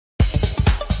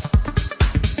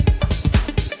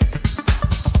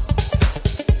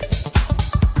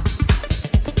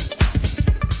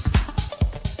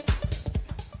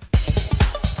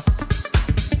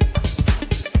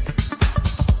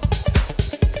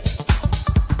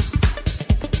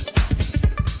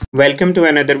Welcome to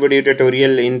another video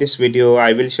tutorial. In this video,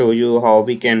 I will show you how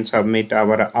we can submit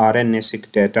our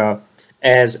RNA-seq data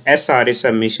as SRA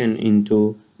submission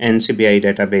into NCBI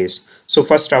database. So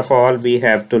first of all, we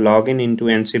have to log into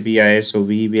NCBI. So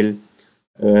we will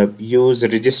use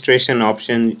registration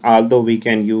option, although we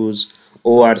can use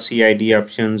ORCID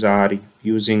options or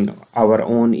using our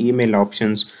own email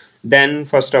options. Then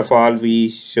first of all, we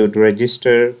should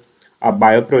register a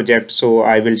bioproject. So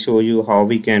I will show you how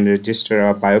we can register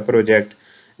a bioproject.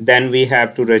 Then we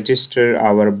have to register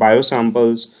our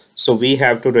biosamples. So we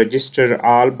have to register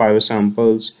all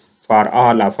biosamples for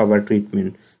all of our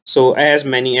treatment. So as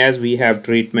many as we have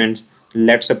treatments,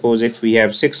 let's suppose if we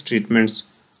have 6 treatments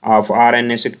of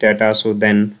RNA-seq data, so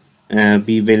then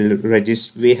we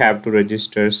have to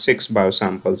register 6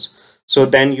 biosamples. So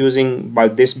then using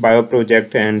this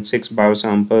bioproject and 6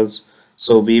 biosamples,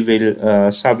 so we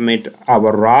will submit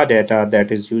our raw data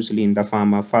that is usually in the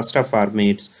form of FASTA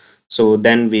formats. So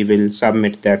then we will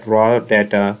submit that raw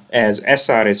data as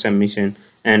SRA submission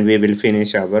and we will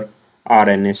finish our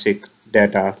RNA-seq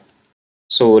data.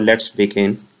 So let's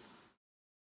begin.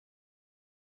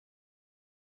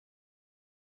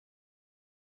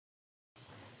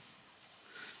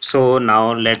 So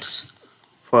now let's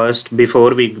first,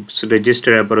 before we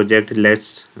register a project,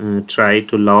 let's try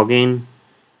to log in,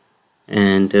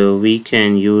 and we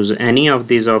can use any of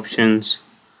these options.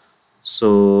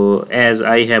 So as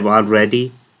I have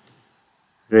already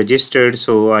registered,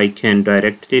 so I can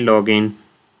directly log in.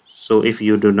 So if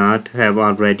you do not have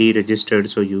already registered,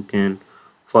 so you can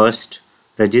first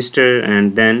register,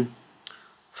 and then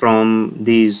from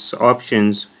these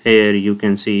options here you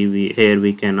can see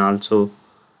we can also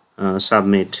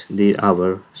submit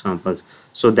our samples.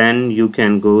 So then you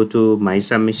can go to my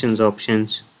submissions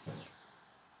options,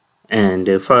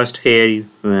 and first here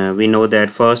we know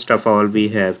that first of all we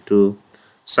have to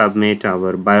submit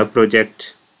our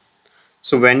bioproject.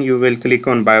 So when you will click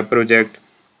on bioproject,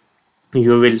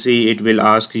 you will see it will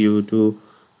ask you to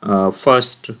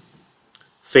first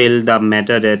fill the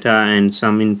metadata and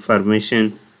some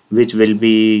information which will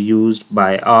be used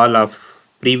by all of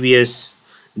previous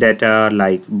data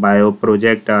like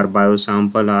bioproject or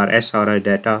biosample or SRI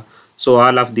data. So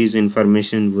all of these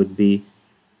information would be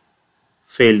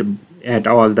filled at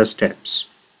all the steps.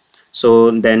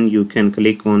 So then you can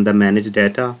click on the manage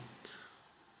data.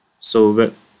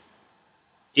 So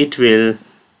it will,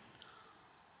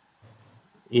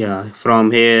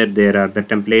 from here there are the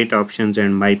template options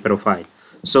and my profile.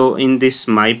 So in this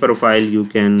my profile you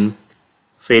can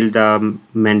fill the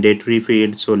mandatory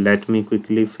field. So let me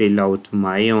quickly fill out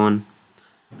my own.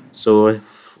 So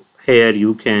here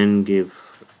you can give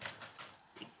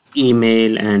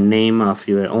email and name of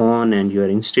your own and your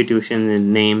institution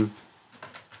and name.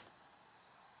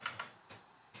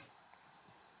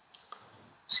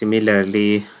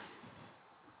 Similarly,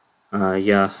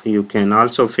 you can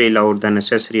also fill out the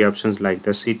necessary options like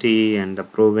the city and the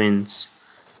province,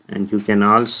 and you can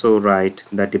also write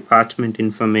the department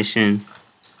information.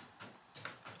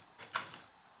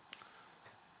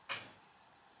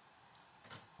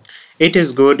 It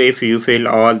is good if you fill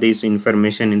all this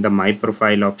information in the my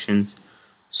profile option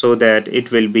so that it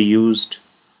will be used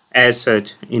as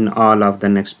such in all of the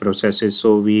next processes,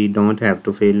 so we don't have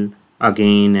to fill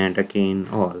again and again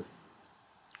all.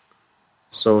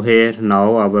 So here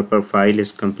now our profile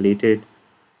is completed.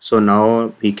 So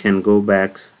now we can go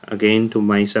back again to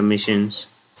my submissions.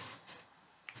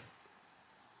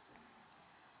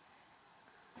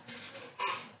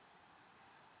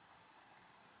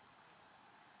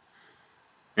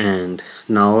 And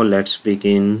now let's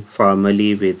begin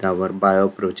formally with our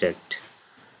bioproject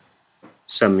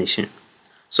submission.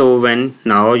 So when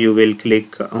now you will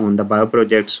click on the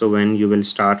bioproject, so when you will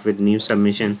start with new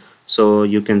submission, so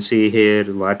you can see here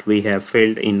what we have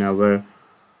filled in our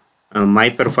my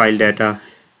profile data.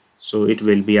 So it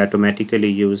will be automatically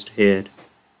used here.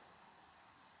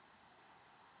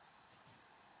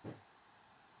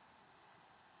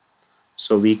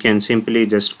 So we can simply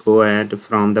just go ahead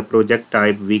from the project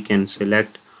type, we can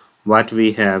select what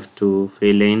we have to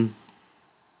fill in.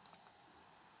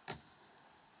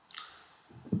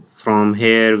 From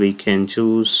here we can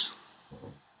choose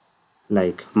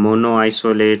like mono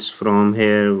isolates. From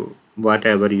here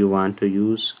whatever you want to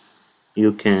use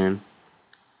you can,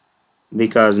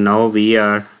 because now we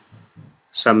are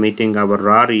submitting our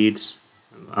raw reads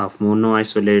of mono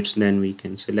isolates, then we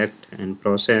can select and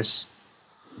process.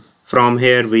 From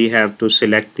here we have to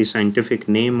select the scientific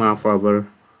name of our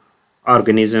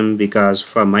organism, because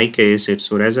for my case it's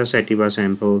Oryza sativa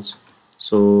samples.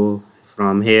 So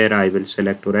from here I will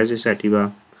select Oryza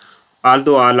sativa.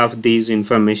 Although all of these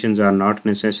informations are not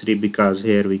necessary, because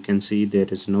here we can see there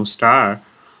is no star,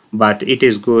 but it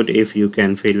is good if you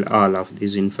can fill all of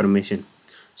this information.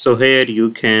 So here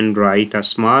you can write a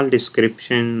small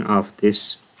description of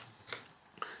this,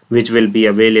 which will be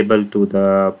available to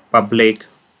the public,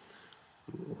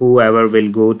 whoever will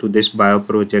go to this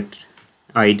bioproject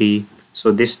ID.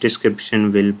 So this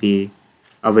description will be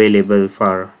available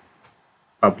for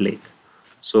public.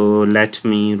 So let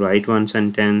me write one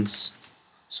sentence.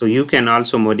 So you can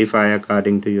also modify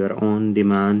according to your own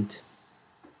demand.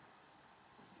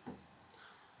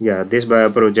 Yeah, this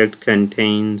bioproject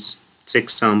contains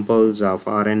 6 samples of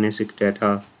RNA-seq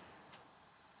data.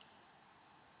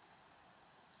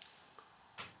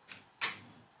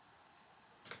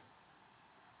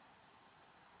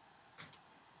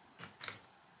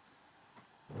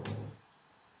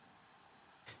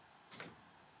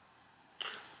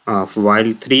 Of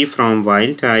wild 3 from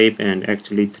wild type and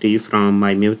actually 3 from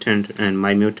my mutant, and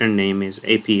my mutant name is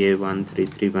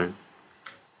APA1331.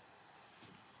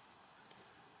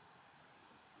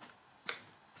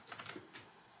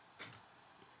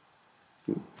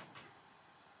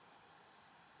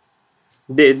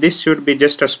 This should be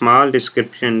just a small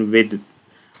description with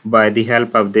by the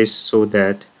help of this, so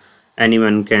that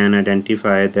anyone can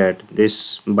identify that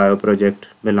this bioproject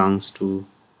belongs to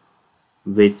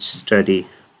which study.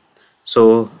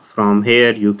 So from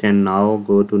here you can now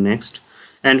go to next,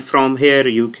 and from here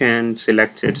you can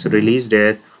select its release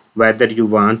date, whether you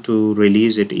want to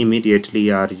release it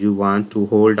immediately or you want to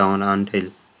hold on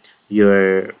until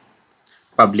your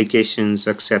publications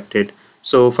accepted.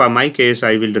 So for my case,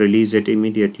 I will release it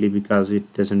immediately because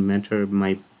it doesn't matter,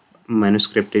 my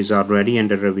manuscript is already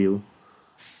under review.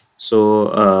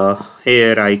 So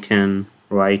here I can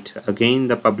write again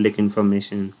the public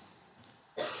information,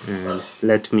 and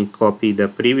let me copy the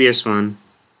previous one.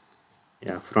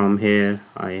 Yeah, from here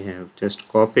I have just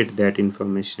copied that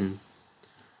information,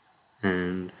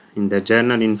 and in the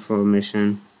journal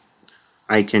information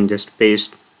I can just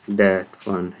paste that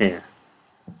one here.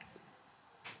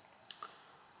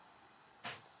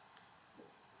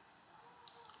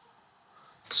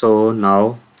 So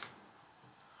now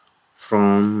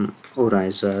from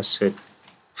Oriza said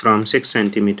from 6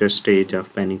 centimeter stage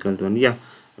of panicle one. Yeah,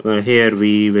 here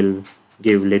we will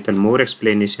give little more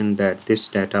explanation that this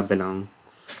data belongs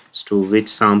to which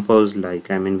samples, like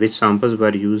which samples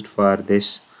were used for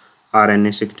this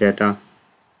RNA-seq data,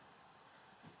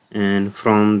 and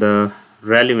from the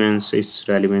relevance, its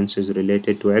relevance is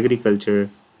related to agriculture.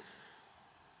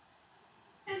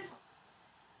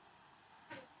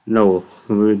 No,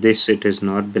 this it is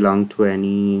not belong to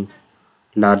any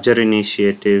larger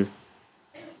initiative.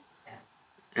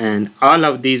 And all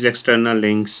of these external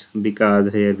links,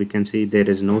 because here we can see there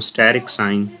is no static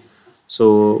sign,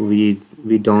 so we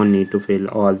don't need to fill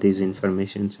all these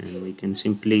informations, and we can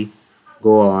simply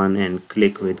go on and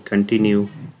click with continue.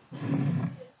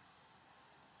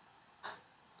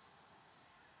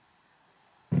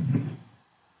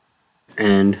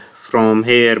 And from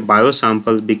here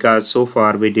BioSample, because so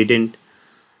far we didn't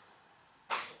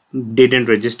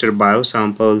register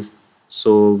BioSample,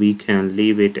 so we can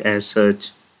leave it as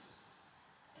such.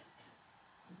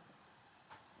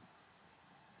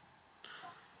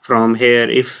 From here,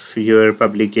 if your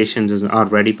publications is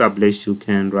already published, you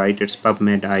can write its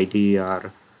PubMed ID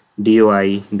or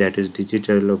DOI, that is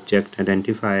digital object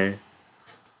identifier,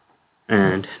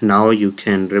 and now you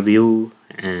can review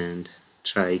and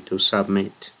try to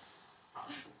submit.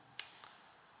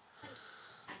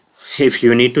 If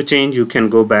you need to change, you can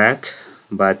go back,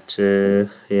 but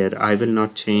here I will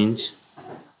not change.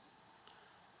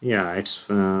 Yeah, it's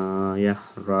yeah,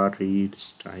 raw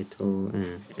reads title,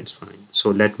 and it's fine.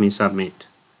 So let me submit.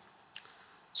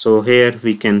 So here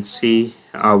we can see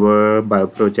our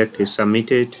bioproject is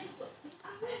submitted,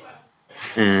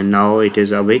 and now it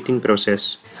is a waiting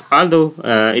process. Although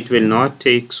it will not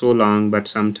take so long, but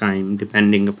sometime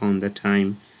depending upon the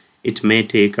time, it may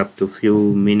take up to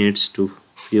few minutes to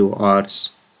few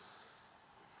hours.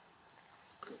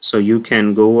 So you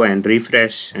can go and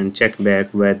refresh and check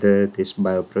back whether this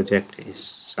bioproject is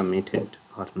submitted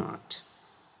or not.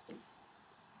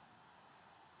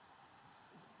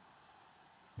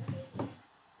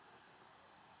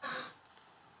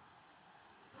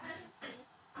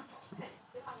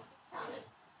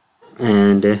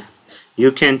 And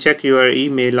you can check your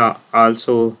email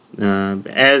also,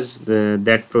 as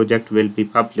that project will be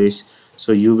published,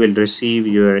 so you will receive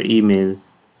your email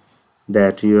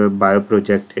that your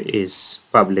bioproject is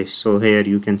published. So here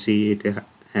you can see it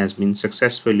has been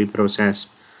successfully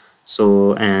processed.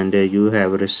 So and you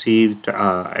have received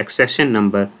accession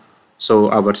number. So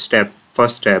our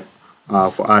first step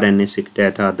of RNA-seq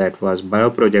data that was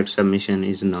bioproject submission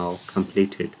is now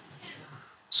completed.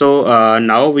 So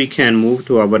now we can move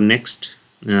to our next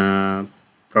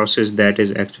process, that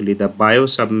is actually the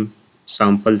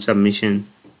BioSample submission.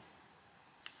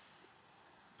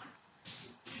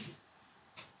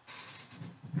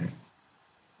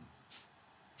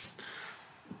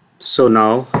 So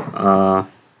now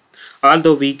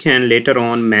although we can later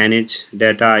on manage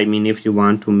data, I mean if you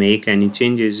want to make any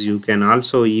changes, you can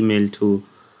also email to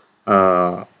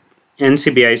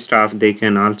NCBI staff. They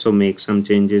can also make some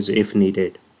changes if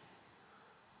needed.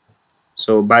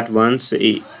 So but once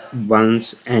any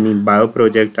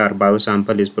bioproject or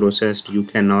biosample is processed, you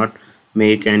cannot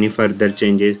make any further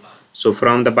changes. So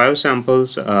from the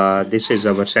biosamples, this is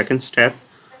our second step.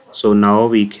 So now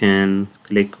we can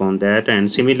click on that, and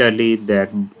similarly that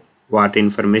what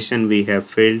information we have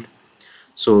filled,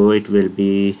 so it will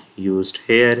be used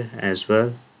here as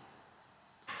well.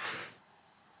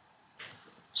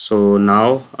 So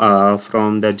now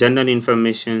from the general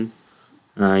information,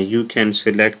 you can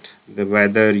select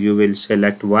whether you will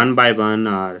select one by one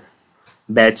or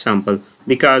batch sample.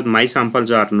 Because my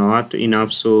samples are not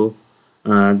enough, so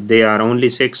they are only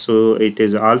 6, so it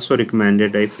is also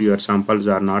recommended if your samples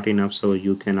are not enough, so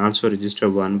you can also register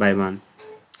one by one.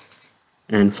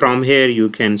 And from here you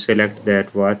can select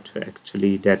that what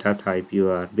actually data type you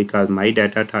are. Because my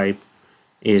data type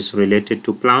is related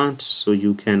to plants, so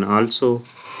you can also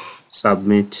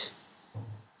submit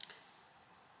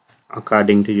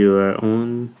according to your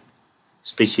own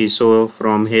species. So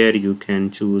from here you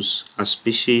can choose a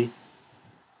species,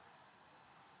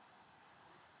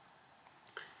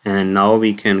 and now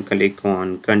we can click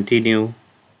on continue.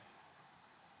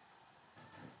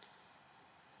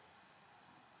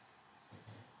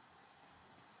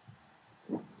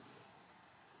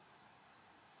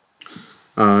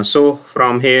 So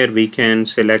from here we can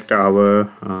select our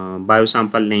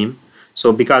biosample name.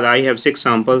 So because I have 6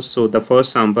 samples, so the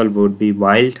first sample would be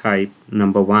wild type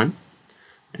number 1,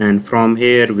 and from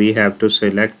here we have to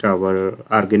select our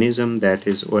organism, that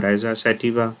is Oryza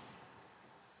sativa,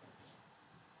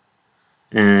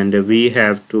 and we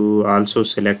have to also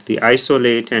select the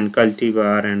isolate and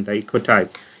cultivar and the ecotype.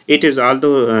 It is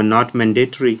although not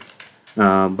mandatory,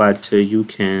 but you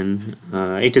can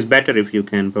it is better if you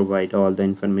can provide all the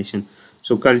information.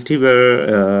 So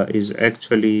cultivar is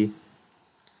actually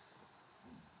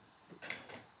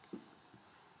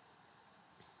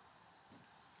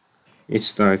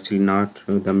actually not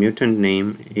the mutant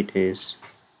name, it is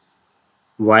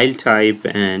wild type,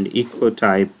 and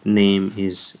ecotype name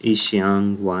is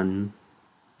Ishiang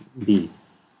 1B.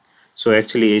 So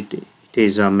actually it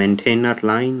is a maintainer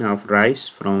line of rice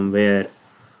from where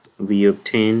we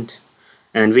obtained.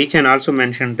 And we can also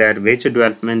mention that which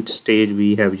development stage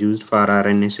we have used for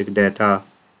RNA-seq data.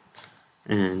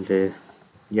 And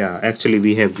yeah, actually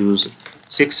we have used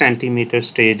 6 centimeter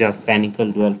stage of panicle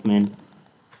development.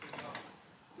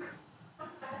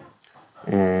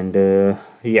 And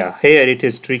yeah, here it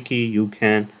is tricky. You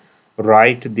can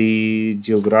write the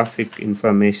geographic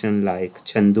information like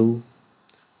Chandu.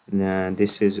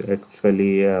 This is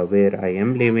actually where I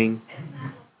am living.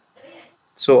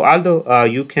 So although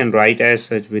you can write as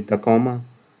such with the comma,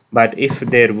 but if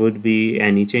there would be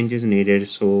any changes needed,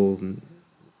 so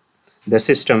the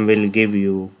system will give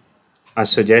you a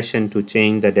suggestion to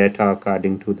change the data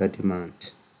according to the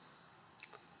demand.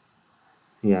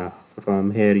 Yeah,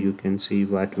 from here you can see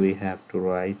what we have to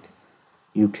write.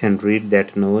 You can read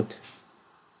that note.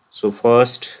 So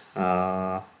first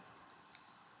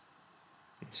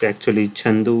it's actually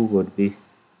Chandu would be.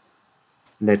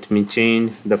 Let me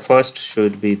change. The first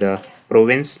should be the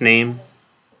province name,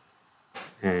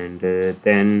 and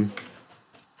then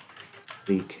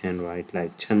we can write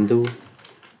like Chandu,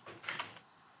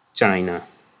 China.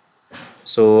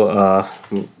 So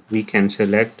we can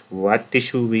select what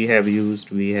tissue we have used.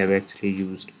 We have actually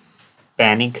used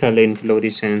panicle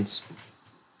inflorescence,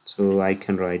 so I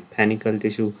can write panicle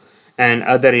tissue, and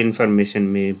other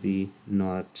information may be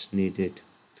not needed.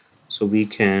 So we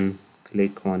can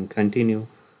click on continue.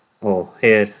 Oh,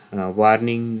 here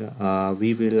warning,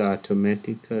 we will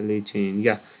automatically change.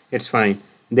 Yeah, it's fine.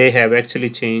 They have actually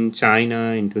changed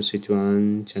China into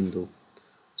Sichuan, Chandu.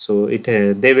 So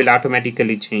they will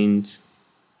automatically change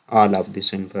all of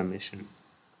this information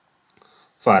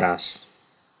for us.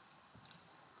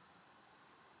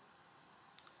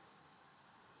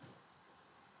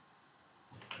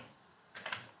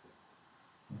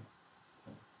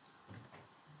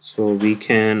 So we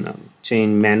can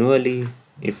change manually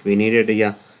if we needed.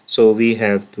 Yeah, so we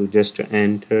have to just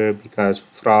enter, because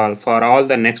for all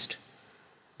the next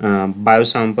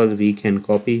biosample we can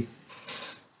copy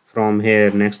From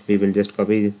here next we will just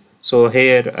copy. So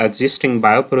here existing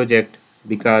bioproject,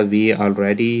 because we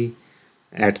already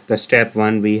at the step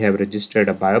 1 we have registered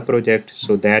a bioproject,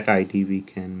 so that ID we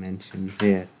can mention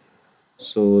here.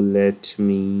 So let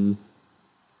me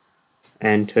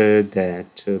enter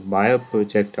that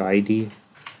bioproject ID.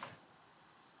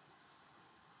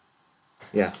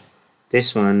 Yeah,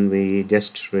 this one we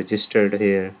just registered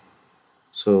here,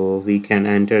 so we can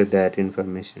enter that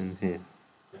information here.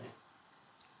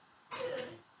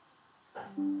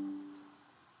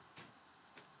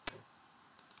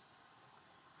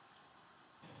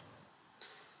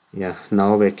 Yeah,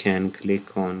 now we can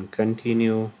click on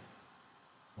continue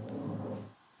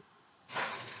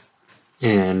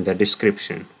and the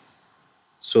description.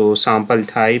 So sample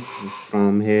type,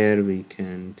 from here we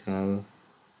can tell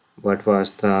what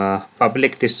was the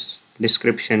public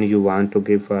description you want to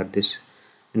give for this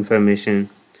information,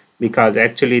 because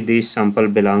actually these sample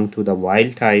belong to the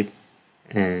wild type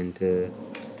and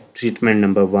treatment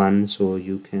number 1, so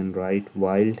you can write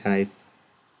wild type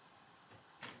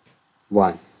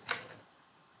 1,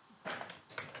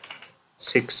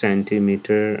 6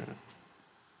 centimeter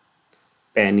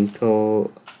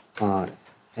panicle or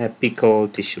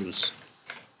apical tissues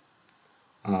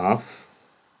of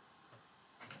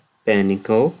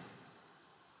panicle,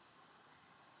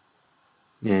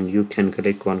 and you can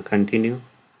click on continue.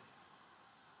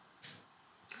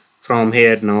 From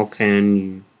here now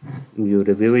can you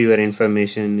review your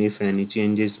information. If any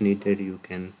changes needed you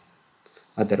can,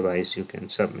 otherwise you can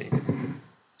submit.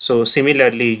 So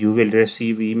similarly you will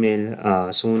receive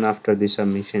email soon after the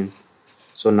submission.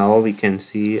 So now we can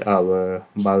see our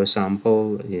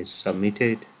biosample is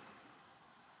submitted.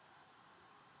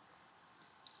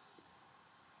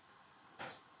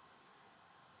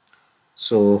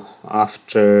 So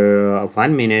after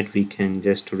 1 minute we can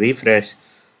just refresh,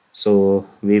 so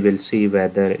we will see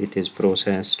whether it is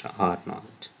processed or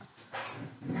not.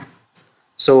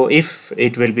 So if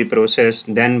it will be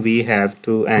processed, then we have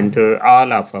to enter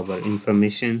all of our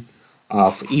information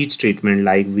of each treatment.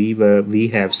 Like we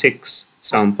have 6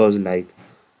 samples, like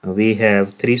we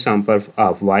have 3 samples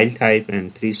of wild type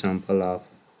and 3 samples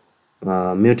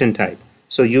of mutant type.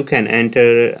 So you can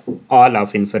enter all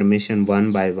of information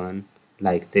one by one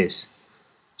like this.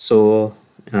 So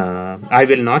I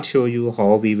will not show you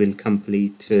how we will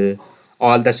complete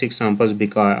all the 6 samples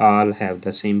because all have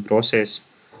the same process.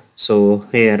 So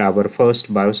here our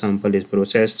first biosample is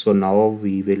processed, so now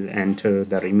we will enter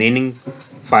the remaining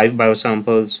 5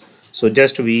 biosamples. So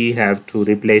just we have to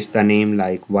replace the name,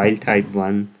 like wild type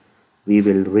 1 we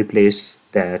will replace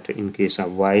that in case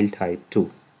of wild type 2.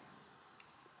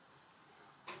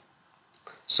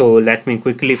 So let me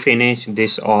quickly finish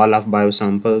this all of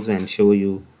biosamples and show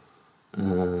you.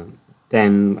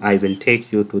 Then I will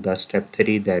take you to the step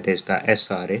 3, that is the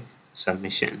SRA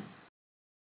submission.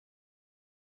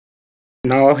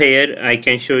 Now here I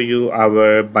can show you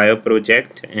our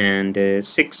bioproject and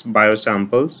 6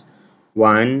 biosamples,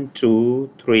 1,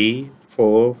 2, 3,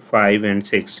 4, 5 and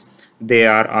 6. They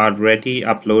are already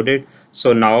uploaded.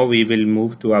 So now we will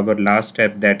move to our last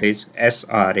step, that is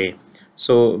SRA.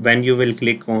 So when you will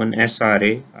click on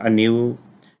SRA, a new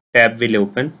tab will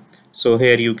open. So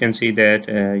here you can see that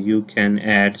you can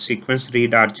add sequence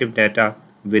read archive data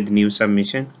with new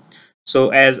submission. So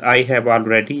as I have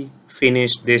already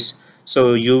finished this,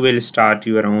 so you will start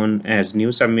your own as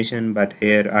new submission, but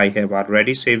here I have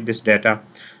already saved this data,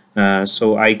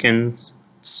 so I can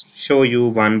show you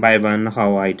one by one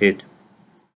how I did.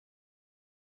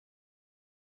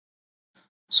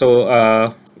 So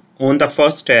on the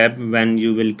first tab, when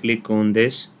you will click on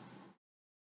this,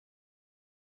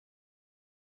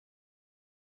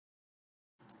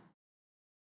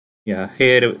 yeah,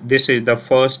 here this is the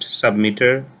first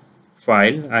submitter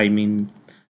file. I mean,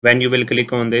 when you will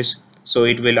click on this, so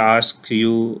it will ask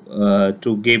you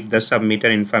to give the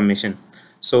submitter information.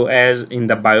 So as in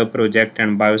the bioproject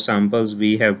and biosamples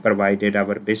we have provided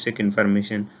our basic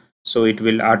information, so it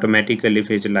will automatically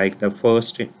fetch like the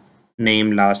first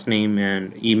name, last name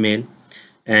and email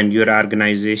and your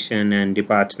organization and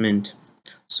department.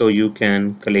 So you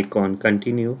can click on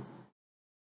continue.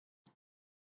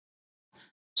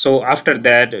 So after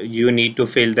that you need to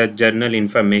fill the journal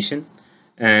information,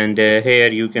 and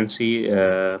here you can see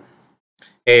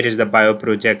here is the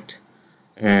bioproject.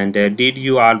 And did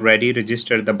you already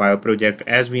register the bioproject?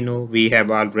 As we know, we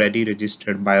have already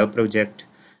registered bioproject,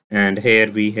 and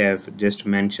here we have just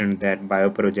mentioned that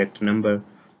bioproject number.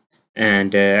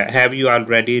 And have you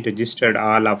already registered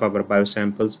all of our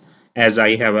biosamples? As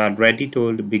I have already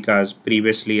told, because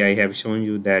previously I have shown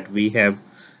you that we have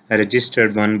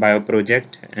registered one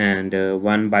bioproject and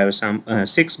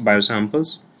 6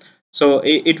 biosamples. So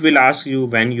it will ask you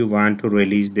when you want to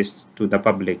release this to the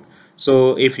public.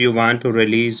 So if you want to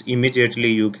release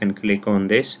immediately, you can click on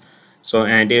this. So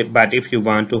but if you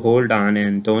want to hold on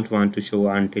and don't want to show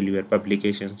until your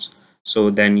publications, so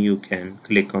then you can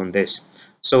click on this.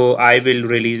 So I will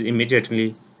release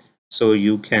immediately, so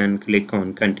you can click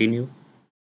on continue.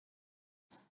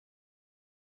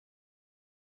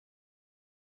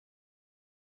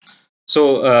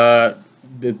 So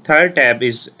the third tab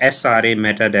is SRA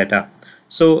metadata.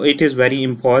 So it is very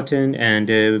important,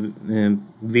 and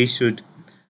we should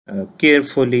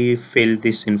carefully fill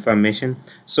this information.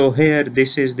 So here,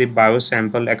 this is the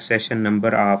biosample accession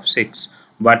number of 6.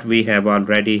 What we have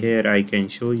already here, I can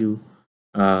show you.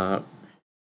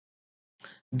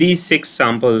 These 6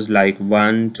 samples, like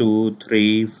 1, 2,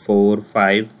 3, 4,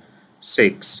 5,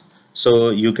 6. So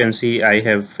you can see I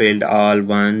have filled all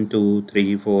 1, 2,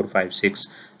 3, 4, 5, 6.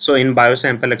 So in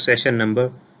biosample accession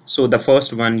number, so the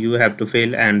first one you have to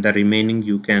fill, and the remaining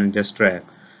you can just drag.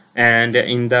 And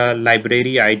in the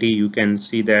library ID, you can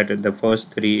see that the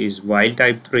first 3 is wild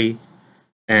type 3,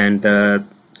 and the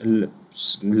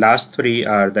last 3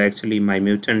 are actually my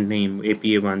mutant name,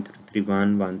 APA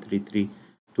 1331,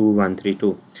 1332,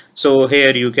 132. So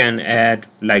here you can add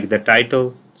like the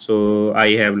title. So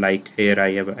I have, like here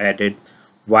I have added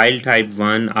wild type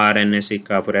 1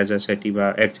 RNA-seq Reza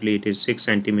sativa. Actually it is 6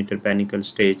 centimeter panicle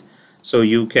stage. So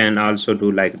you can also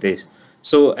do like this.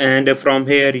 So, and from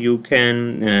here you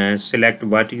can select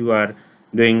what you are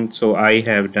doing. So I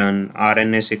have done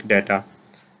RNA-seq data.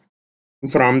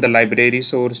 From the library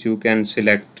source, you can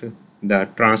select the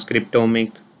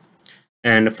transcriptomic,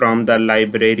 and from the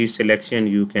library selection,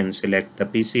 you can select the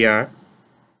PCR.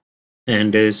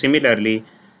 And similarly,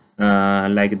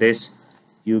 like this,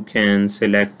 you can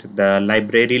select the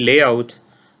library layout.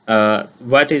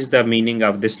 What is the meaning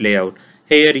of this layout?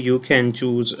 Here you can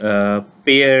choose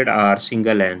paired or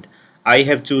single end. I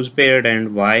have choose paired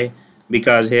end. Why?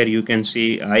 Because here you can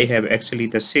see I have actually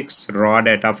the 6 raw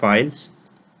data files,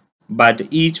 but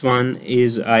each one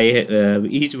is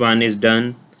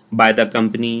done by the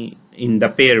company in the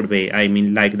paired way. I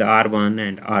mean, like the R1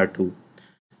 and R2.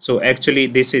 So actually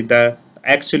this is the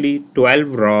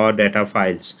 12 raw data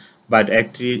files, but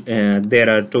actually there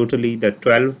are totally the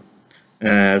 12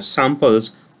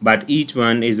 samples, but each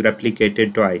one is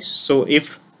replicated twice. So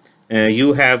if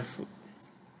you have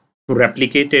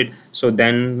replicated, so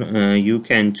then you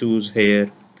can choose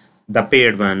here the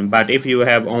paired one. But if you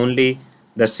have only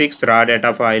the 6 raw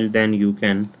data file, then you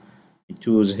can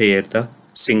choose here the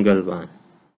single one.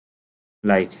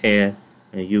 Like here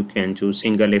you can choose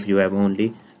single if you have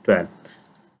only 12,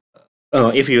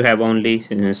 if you have only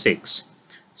 6.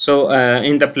 So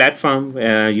in the platform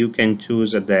you can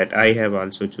choose that. I have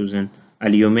also chosen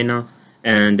Illumina,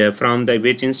 and from the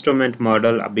which instrument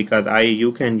model, because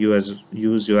you can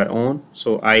use your own.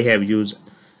 So I have used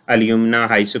Illumina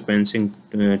high sequencing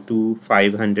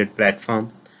 2500 platform,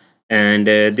 and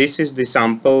this is the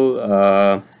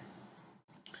sample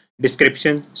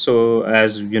description. So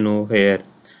as you know, here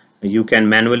you can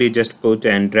manually just put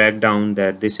and drag down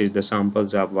that this is the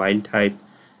samples of wild type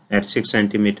at 6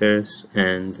 centimeters,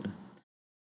 and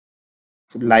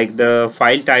like the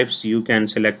file types you can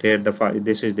select here the file.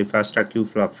 This is the FASTA-Q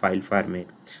file format.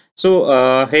 So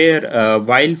here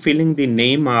while filling the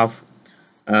name of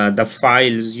the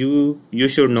files, you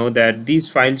should know that these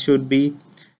files should be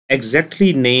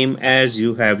exactly named as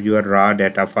you have your raw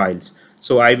data files.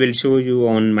 So I will show you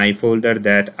on my folder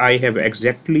that I have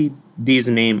exactly these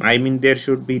name. I mean, there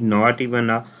should be not even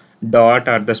a dot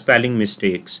or the spelling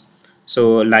mistakes.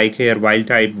 So like here, wild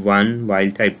type 1,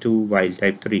 wild type 2, wild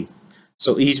type 3.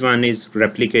 So each one is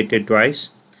replicated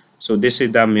twice. So this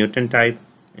is the mutant type,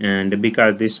 and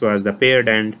because this was the paired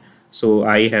end, so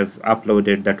I have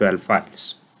uploaded the 12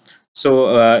 files.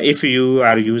 So if you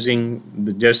are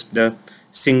using just the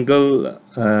single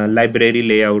library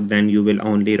layout, then you will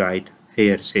only write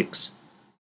here 6.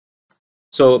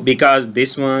 So because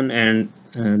this one and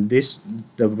the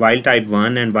wild type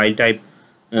 1 and wild type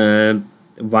 1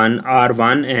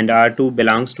 R1 and R2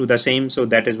 belongs to the same, so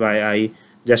that is why I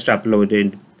just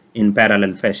uploaded in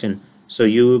parallel fashion. So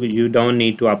you don't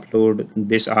need to upload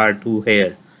this R2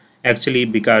 here, actually,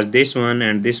 because this one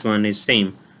and this one is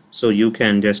same, so you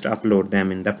can just upload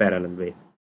them in the parallel way.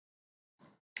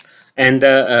 And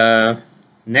the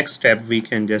next step, we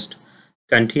can just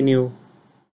continue.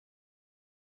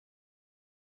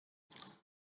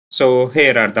 So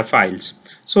here are the files.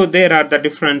 So there are the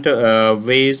different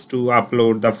ways to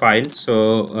upload the files.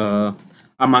 So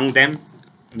among them,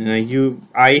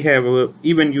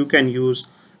 even you can use,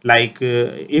 like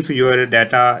if your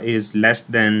data is less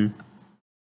than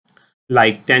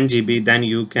like 10 GB, then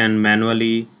you can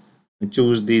manually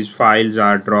choose these files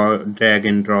or drag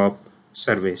and drop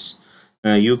service.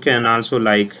 You can also,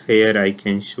 like here I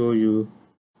can show you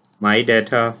my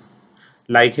data.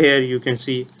 Like here you can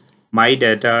see my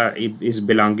data is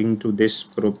belonging to this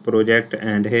project,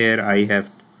 and here I have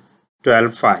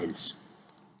 12 files: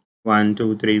 1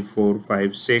 2 3 4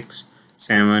 5 6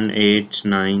 7 8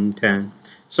 9 10.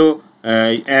 So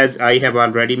as I have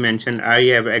already mentioned, I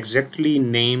have exactly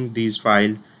named these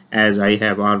files as I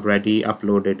have already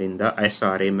uploaded in the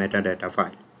SRA metadata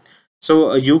file.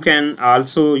 So you can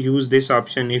also use this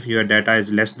option if your data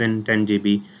is less than 10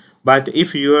 GB, but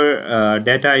if your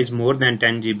data is more than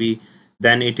 10 GB,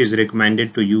 then it is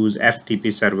recommended to use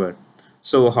FTP server.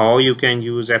 So how you can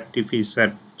use FTP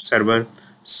server?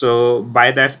 So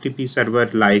by the FTP server,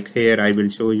 like here I will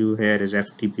show you, here is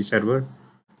FTP server,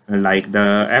 like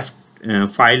the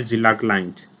FileZilla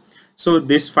client. So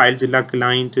this FileZilla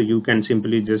client, you can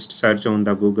simply just search on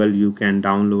the Google, you can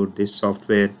download this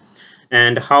software.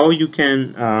 And how you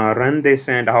can run this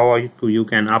and how you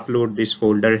can upload this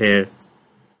folder here.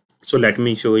 So let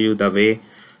me show you the way.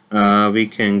 We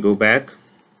can go back,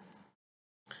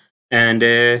 and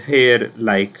here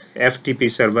like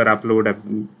FTP server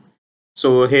upload.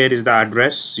 So here is the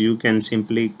address. You can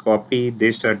simply copy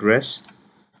this address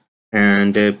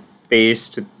and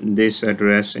paste this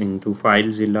address into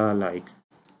FileZilla, like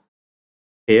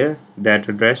here, that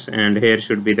address, and here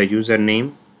should be the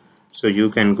username. So you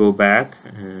can go back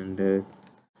and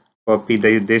copy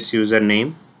this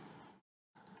username,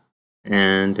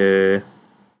 and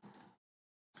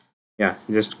yeah,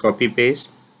 just copy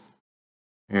paste,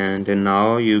 and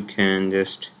now you can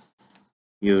just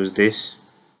use this,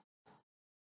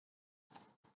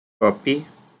 copy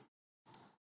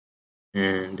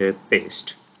and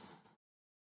paste,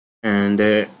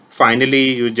 and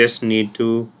finally you just need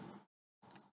to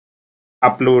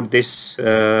upload this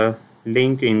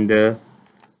link in the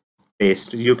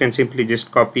paste. You can simply just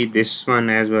copy this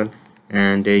one as well,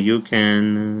 and you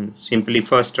can simply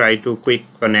first try to quick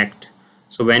connect.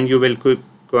 So when you will quick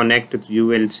connect, you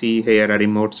will see here a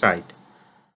remote site.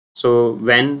 So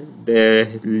when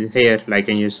the here, like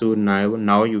in your soon,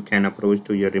 now you can approach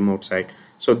to your remote site.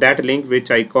 So that link which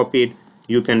I copied,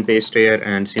 you can paste here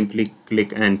and simply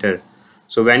click enter.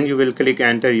 So when you will click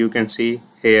enter, you can see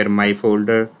here my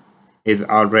folder is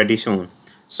already shown.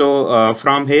 So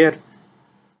from here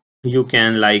you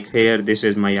can, like here, this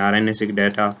is my RNA-seq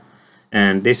data,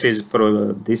 and this is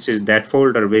that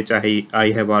folder which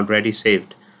I have already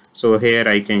saved. So here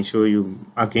I can show you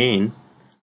again.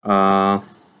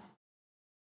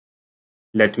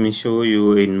 Let me show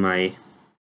you in my,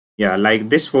 yeah, like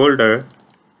this folder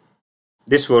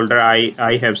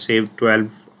I have saved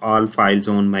 12 all files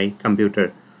on my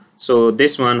computer. So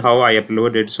this one, how I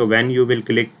uploaded, so when you will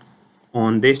click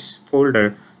on this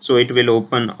folder, so it will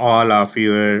open all of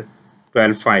your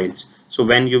 12 files. So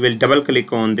when you will double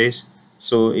click on this,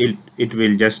 so it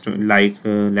will just like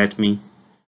let me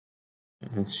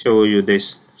show you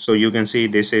this. So you can see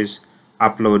this is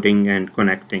uploading and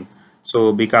connecting.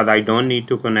 So because I don't need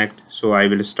to connect, so I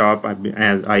will stop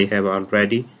as I have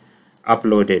already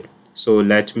uploaded. So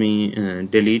let me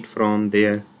delete from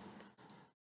there.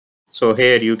 So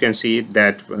here you can see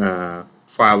that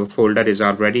file folder is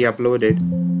already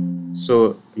uploaded.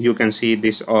 So you can see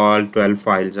this all 12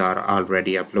 files are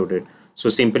already uploaded. So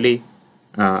simply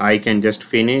I can just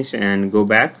finish and go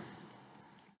back.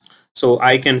 So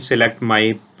I can select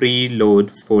my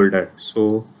preload folder.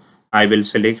 So I will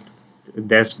select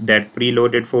that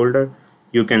preloaded folder.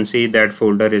 You can see that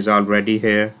folder is already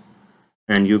here,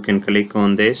 and you can click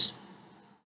on this.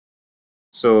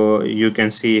 So you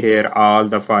can see here all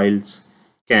the files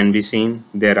can be seen.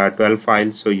 There are 12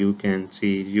 files, so you can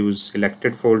see use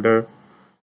selected folder.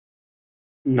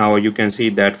 Now you can see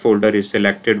that folder is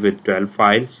selected with 12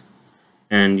 files,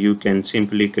 and you can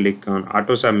simply click on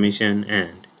auto submission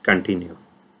and continue.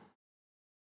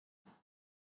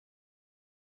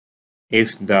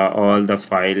 If all the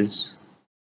files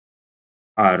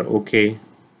are okay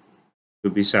to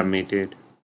be submitted,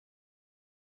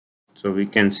 so we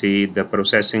can see the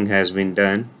processing has been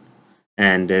done,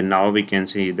 and now we can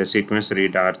see the sequence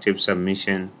read archive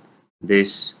submission.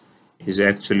 This is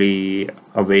actually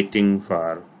awaiting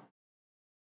for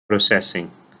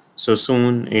processing. So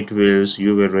soon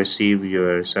you will receive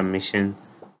your submission.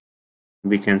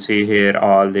 We can see here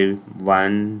all the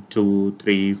 1 2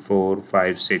 3 4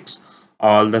 5 6,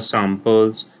 all the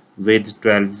samples with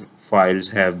 12 files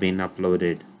have been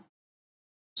uploaded.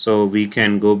 So we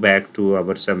can go back to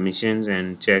our submissions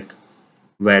and check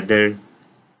whether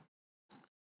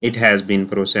it has been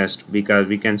processed, because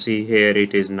we can see here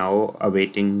it is now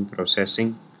awaiting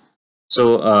processing.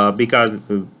 So because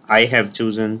I have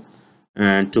chosen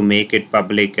to make it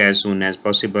public as soon as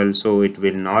possible, so it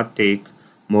will not take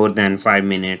more than 5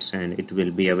 minutes and it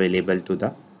will be available to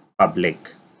the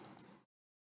public.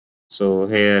 So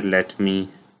here let me,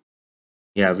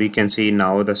 yeah, we can see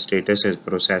now the status is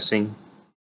processing.